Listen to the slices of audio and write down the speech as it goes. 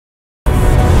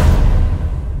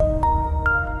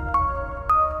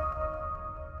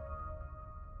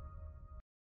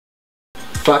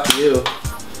Fuck you.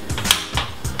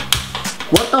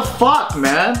 What the fuck,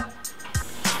 man?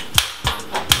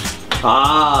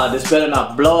 Ah, this better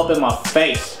not blow up in my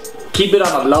face. Keep it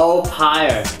on a low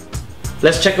higher.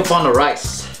 Let's check up on the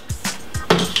rice.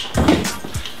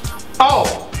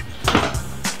 Oh!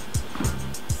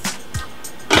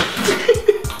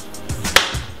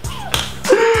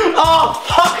 Oh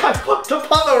fuck, I fucked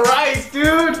up on the rice,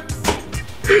 dude!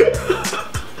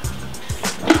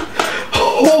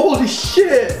 Holy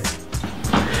shit!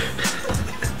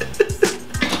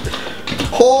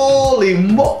 Holy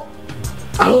mo!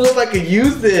 I don't know if I could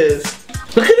use this.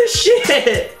 Look at this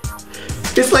shit!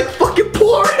 It's like fucking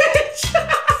porridge!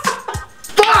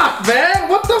 Fuck, man!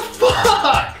 What the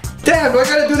fuck? Damn, do I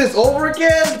gotta do this over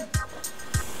again?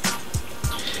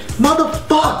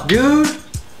 Motherfuck, dude!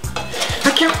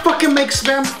 I can't fucking make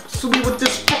spam musubi with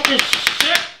this fucking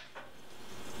shit!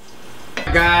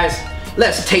 Guys,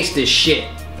 let's taste this shit.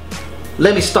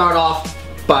 Let me start off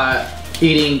by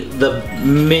eating the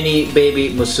mini baby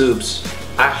musubs.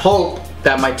 I hope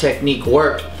that my technique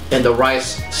worked and the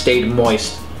rice stayed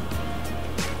moist.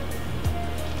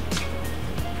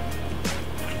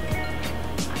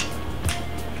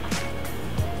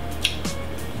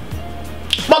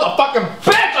 Motherfucking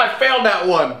bitch! I failed that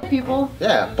one! People?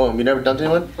 Yeah, boom. You never done to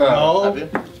anyone? No. Have you?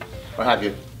 Or have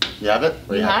you? You have it?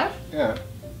 Or You have? Yeah.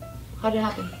 How did it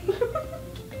happen?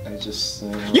 I just...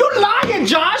 You lying,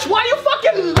 Josh! Why you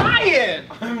fucking lying?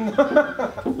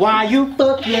 Why you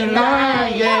fucking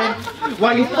lying?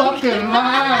 Why you fucking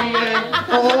lying?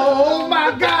 Oh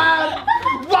my god!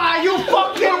 Why you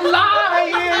fucking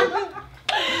lying?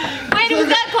 Wait, who's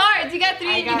got cards? You got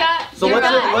 3. You got. So what's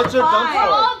your dump We're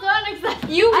all story? done except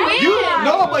you win.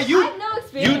 No, but you. I have no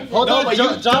experience. Hold on,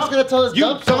 John's gonna tell his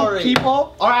dump story.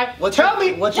 People. All right. Tell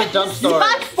me. What's your dump story? You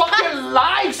fucking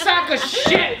lying sack of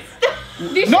shit.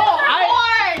 You No,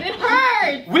 hard. It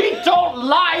hurt. We don't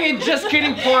lie in Just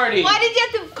Kidding party. Why did you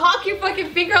have to cock your fucking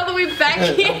finger all the way back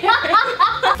here? Fuck!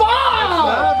 It's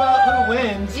not about who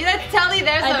wins. You have to tell me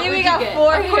there's I think we got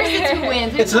 4 Of course it's who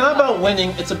wins. It's not about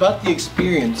winning, it's about the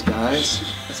experience, guys.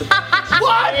 It's about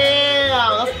What?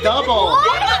 yeah, that's double.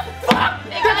 What the fuck?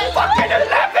 That's fucking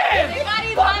 11! You got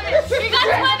 11. You got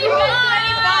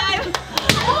 25.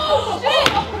 Oh shit!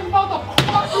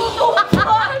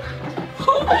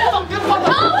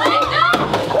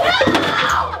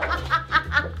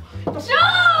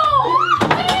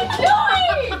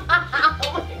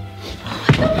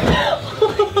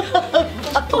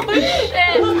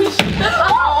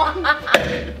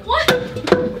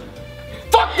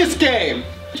 Fuck this game!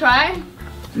 Try.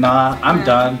 Nah, I'm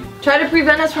done. Try to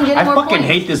prevent us from getting I more fucking points.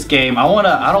 hate this game. I don't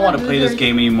wanna play this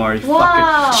game anymore. You Wow.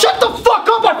 fucking shut the fuck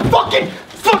up! I fucking.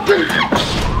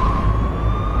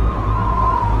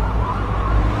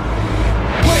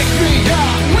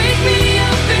 Wake me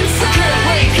up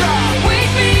inside.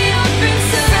 Wake me up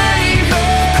inside.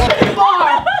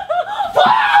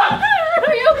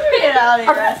 You get out of I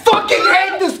fucking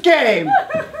hate this game!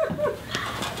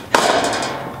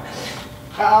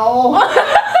 Ow!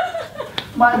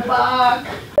 My back!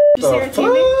 The fuck?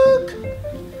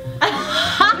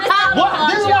 What?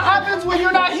 This is what happens when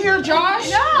you're not here, Josh?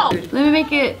 No. Let me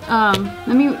make it, let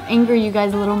me anger you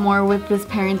guys a little more with this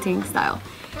parenting style.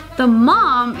 The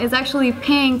mom is actually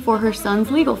paying for her son's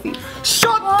legal fees.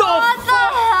 Shut What the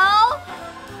hell?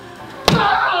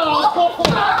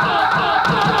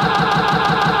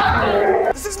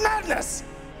 This is madness.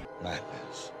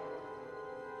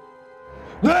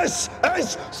 This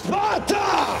is Sparta!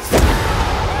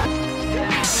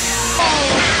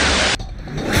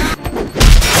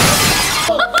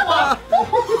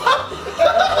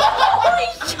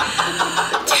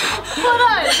 Hold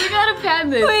on, we gotta pan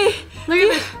this. Wait. Look at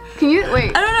this. Can you,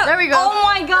 wait. I don't know. There we go. Oh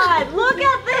my god, look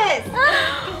at this.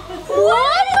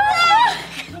 What is that?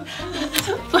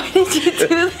 Why did you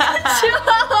do that?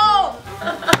 Joe!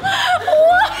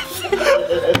 What?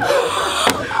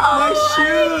 My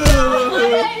shoe!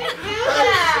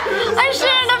 I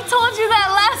shouldn't have told you that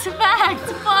last fact.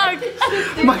 Fuck.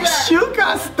 My shoe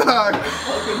got stuck!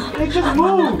 It just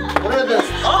moved! What is this?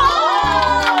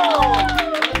 Oh!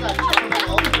 What is that?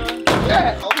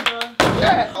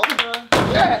 Ultra?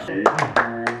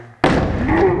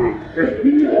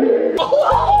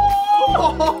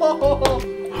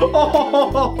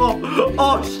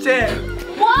 Oh shit!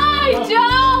 Why,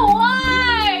 Joe?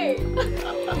 Why?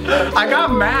 I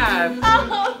got mad!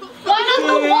 Why not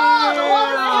the wall? The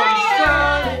wall's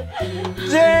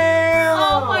Damn!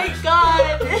 Oh my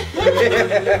god.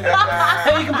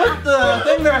 Hey, you can put the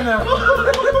thing there now.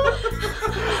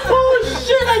 Oh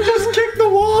shit, I just kicked the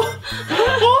wall.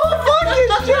 Oh fucking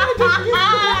shit, I just kicked the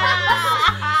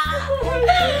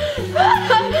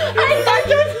wall.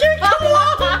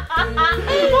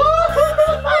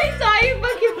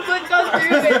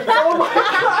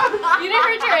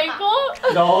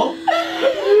 No.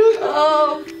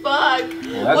 Oh, fuck.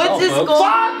 Well, What's the score?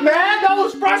 Fuck, man, that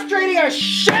was frustrating as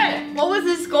shit. What was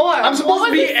the score? I'm supposed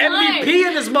to be was the time? MVP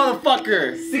in this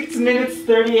motherfucker. 6 minutes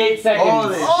 38 seconds.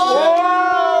 Holy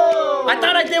Oh. I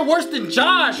thought I did worse than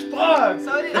Josh. Fuck.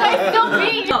 So did I still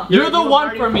beat you. You're the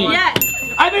one for me. Yes.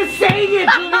 I've been saying it,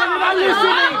 Julian, you're not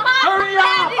listening. Hurry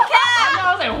up.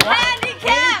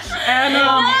 Handicap. And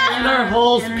inner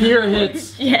holes, peer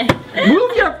hits. Yeah.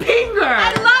 Move your finger.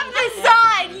 I love this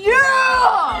side.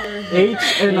 Yeah.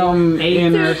 H and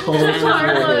inner holes.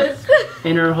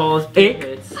 Inner holes. Ik,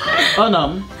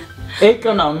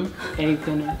 econom,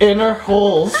 inner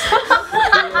holes.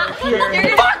 Fuck this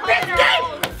game.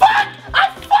 Fuck. I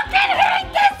fucking hate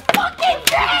this fucking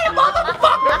game,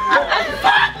 motherfucker.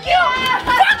 Fuck you.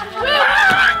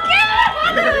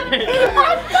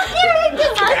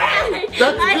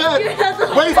 That's good.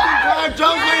 Wasting time,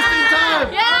 Joe's wasting time.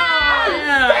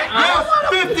 Yes,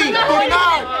 50,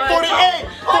 49, 48,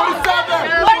 47,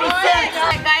 46.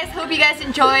 Alright guys, hope you guys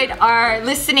enjoyed our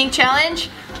listening challenge.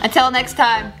 Until next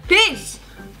time, peace!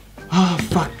 Oh,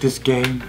 fuck this game.